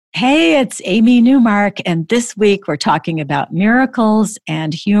Hey, it's Amy Newmark, and this week we're talking about miracles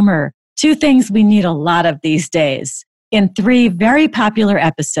and humor, two things we need a lot of these days, in three very popular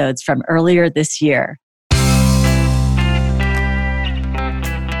episodes from earlier this year.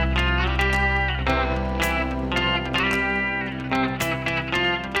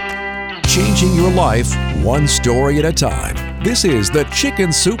 Changing your life one story at a time. This is the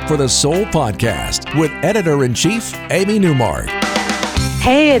Chicken Soup for the Soul podcast with Editor-in-Chief Amy Newmark.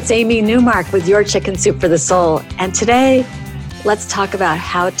 Hey, it's Amy Newmark with your Chicken Soup for the Soul. And today, let's talk about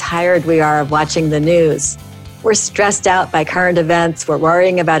how tired we are of watching the news. We're stressed out by current events, we're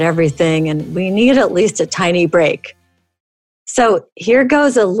worrying about everything, and we need at least a tiny break. So here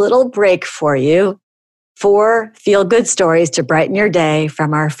goes a little break for you. 4 feel-good stories to brighten your day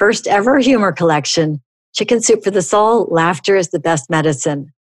from our first ever humor collection, Chicken Soup for the Soul, Laughter is the Best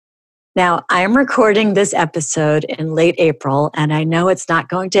Medicine. Now, I'm recording this episode in late April, and I know it's not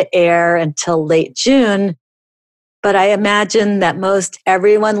going to air until late June, but I imagine that most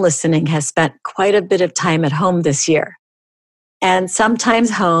everyone listening has spent quite a bit of time at home this year. And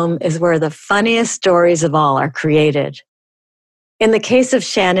sometimes home is where the funniest stories of all are created. In the case of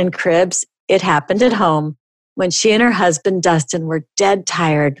Shannon Cribbs, it happened at home when she and her husband, Dustin, were dead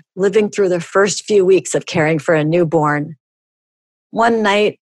tired, living through the first few weeks of caring for a newborn. One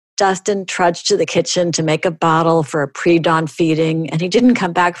night, Dustin trudged to the kitchen to make a bottle for a pre-dawn feeding, and he didn't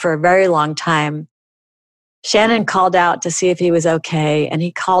come back for a very long time. Shannon called out to see if he was okay, and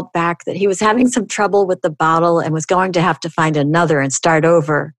he called back that he was having some trouble with the bottle and was going to have to find another and start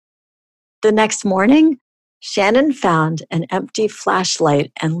over. The next morning, Shannon found an empty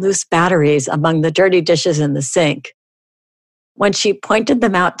flashlight and loose batteries among the dirty dishes in the sink. When she pointed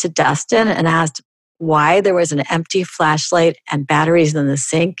them out to Dustin and asked why there was an empty flashlight and batteries in the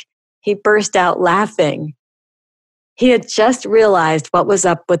sink, he burst out laughing. He had just realized what was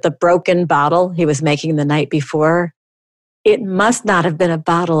up with the broken bottle he was making the night before. It must not have been a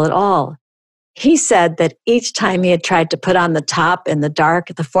bottle at all. He said that each time he had tried to put on the top in the dark,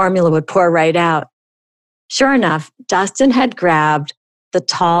 the formula would pour right out. Sure enough, Dustin had grabbed the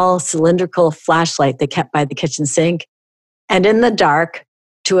tall, cylindrical flashlight they kept by the kitchen sink, and in the dark,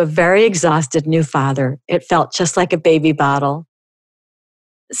 to a very exhausted new father, it felt just like a baby bottle.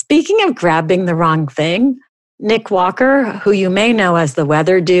 Speaking of grabbing the wrong thing, Nick Walker, who you may know as the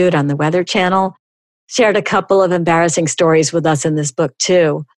Weather Dude on the Weather Channel, shared a couple of embarrassing stories with us in this book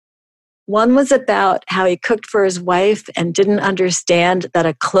too. One was about how he cooked for his wife and didn't understand that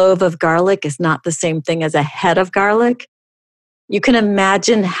a clove of garlic is not the same thing as a head of garlic. You can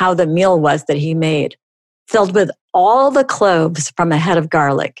imagine how the meal was that he made, filled with all the cloves from a head of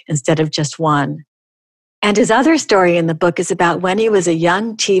garlic instead of just one. And his other story in the book is about when he was a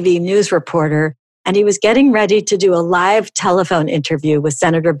young TV news reporter and he was getting ready to do a live telephone interview with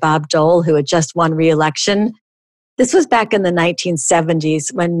Senator Bob Dole, who had just won re-election. This was back in the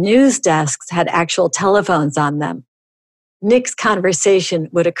 1970s when news desks had actual telephones on them. Nick's conversation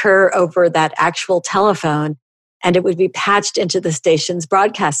would occur over that actual telephone, and it would be patched into the station's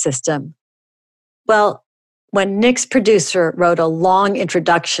broadcast system. Well, when Nick's producer wrote a long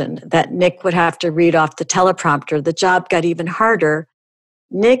introduction that Nick would have to read off the teleprompter, the job got even harder.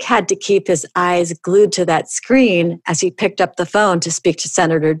 Nick had to keep his eyes glued to that screen as he picked up the phone to speak to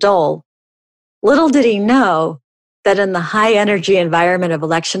Senator Dole. Little did he know that in the high-energy environment of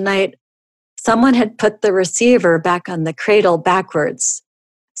election night, someone had put the receiver back on the cradle backwards.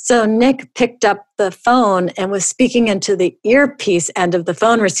 So Nick picked up the phone and was speaking into the earpiece end of the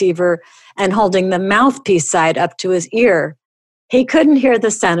phone receiver and holding the mouthpiece side up to his ear. He couldn't hear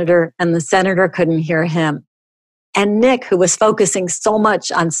the senator, and the senator couldn't hear him. And Nick, who was focusing so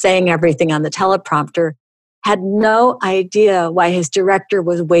much on saying everything on the teleprompter, had no idea why his director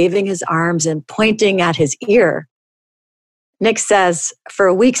was waving his arms and pointing at his ear. Nick says,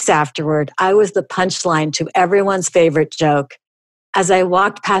 for weeks afterward, I was the punchline to everyone's favorite joke. As I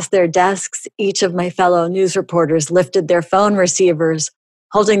walked past their desks, each of my fellow news reporters lifted their phone receivers,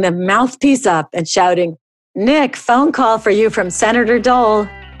 holding the mouthpiece up and shouting, "Nick, phone call for you from Senator Dole."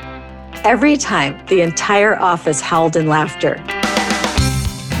 Every time, the entire office howled in laughter.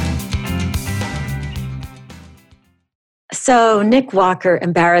 So Nick Walker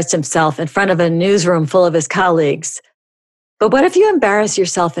embarrassed himself in front of a newsroom full of his colleagues. But what if you embarrass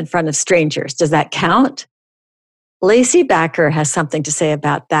yourself in front of strangers? Does that count? Lacey Backer has something to say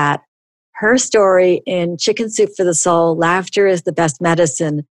about that. Her story in Chicken Soup for the Soul, Laughter is the Best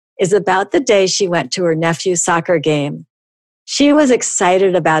Medicine, is about the day she went to her nephew's soccer game. She was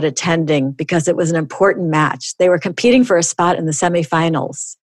excited about attending because it was an important match. They were competing for a spot in the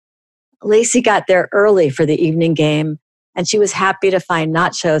semifinals. Lacey got there early for the evening game, and she was happy to find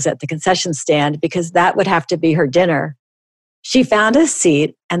nachos at the concession stand because that would have to be her dinner. She found a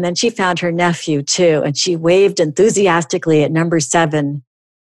seat, and then she found her nephew too, and she waved enthusiastically at number 7.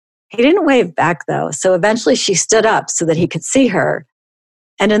 He didn't wave back though, so eventually she stood up so that he could see her,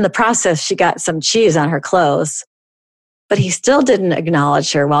 and in the process she got some cheese on her clothes. But he still didn't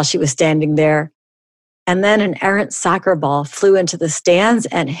acknowledge her while she was standing there. And then an errant soccer ball flew into the stands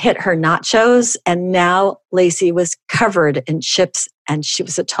and hit her nachos, and now Lacey was covered in chips and she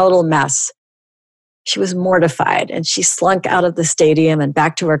was a total mess. She was mortified and she slunk out of the stadium and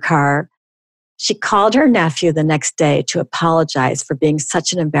back to her car. She called her nephew the next day to apologize for being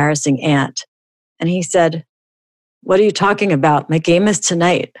such an embarrassing aunt. And he said, "What are you talking about? My game is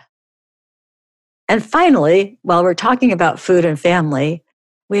tonight." And finally, while we're talking about food and family,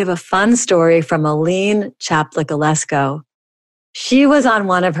 we have a fun story from Aline Chaplik-Olesko. She was on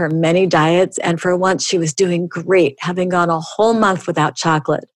one of her many diets, and for once she was doing great, having gone a whole month without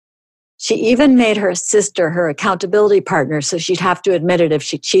chocolate. She even made her sister her accountability partner so she'd have to admit it if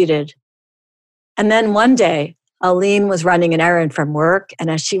she cheated. And then one day, Aline was running an errand from work, and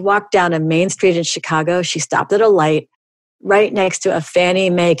as she walked down a main street in Chicago, she stopped at a light right next to a Fannie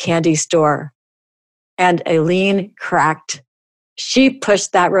Mae candy store. And Aline cracked. She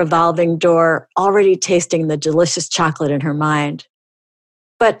pushed that revolving door, already tasting the delicious chocolate in her mind.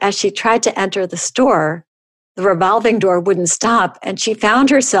 But as she tried to enter the store, the revolving door wouldn't stop, and she found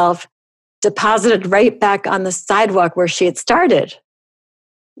herself deposited right back on the sidewalk where she had started.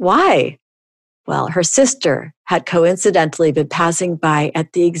 Why? Well, her sister had coincidentally been passing by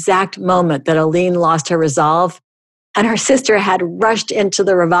at the exact moment that Aline lost her resolve, and her sister had rushed into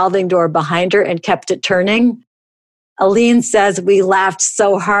the revolving door behind her and kept it turning. Aline says, "We laughed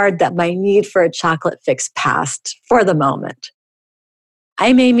so hard that my need for a chocolate fix passed for the moment."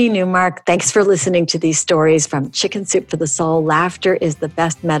 I'm Amy Newmark. Thanks for listening to these stories from Chicken Soup for the Soul. Laughter is the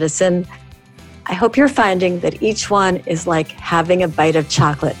best medicine. I hope you're finding that each one is like having a bite of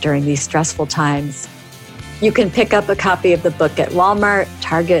chocolate during these stressful times. You can pick up a copy of the book at Walmart,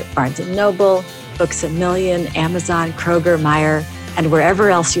 Target, Barnes & Noble, Books A Million, Amazon, Kroger, Meijer, and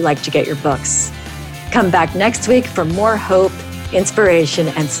wherever else you like to get your books. Come back next week for more hope, inspiration,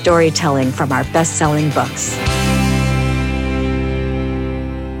 and storytelling from our best-selling books.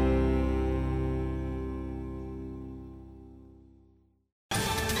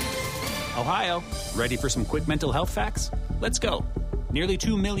 Ohio, ready for some quick mental health facts? Let's go. Nearly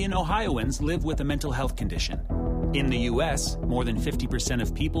 2 million Ohioans live with a mental health condition. In the U.S., more than 50%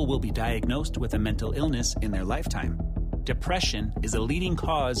 of people will be diagnosed with a mental illness in their lifetime. Depression is a leading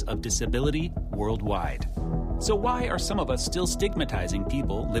cause of disability worldwide. So why are some of us still stigmatizing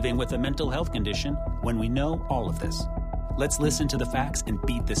people living with a mental health condition when we know all of this? Let's listen to the facts and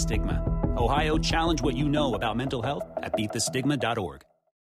beat the stigma. Ohio, challenge what you know about mental health at beatthestigma.org.